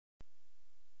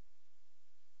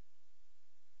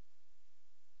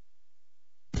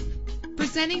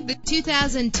Presenting the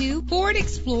 2002 Ford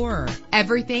Explorer.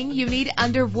 Everything you need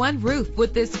under one roof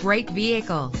with this great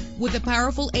vehicle. With a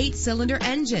powerful 8-cylinder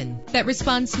engine that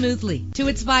responds smoothly to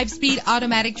its 5-speed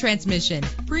automatic transmission.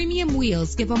 Premium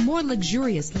wheels give a more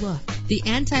luxurious look. The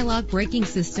anti-lock braking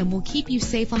system will keep you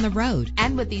safe on the road.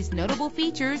 And with these notable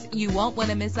features, you won't want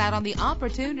to miss out on the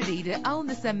opportunity to own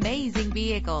this amazing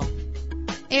vehicle.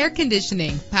 Air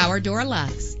conditioning, power door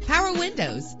locks, power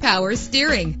windows, power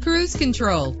steering, cruise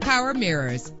control, power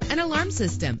mirrors, an alarm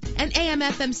system, an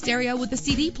AM/FM stereo with a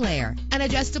CD player, an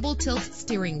adjustable tilt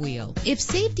steering wheel. If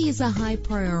safety is a high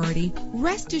priority,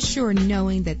 rest assured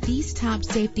knowing that these top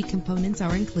safety components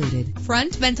are included.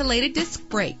 Front ventilated disc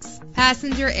brakes,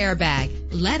 passenger airbag.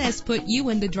 Let us put you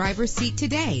in the driver's seat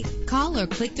today. Call or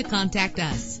click to contact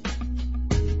us.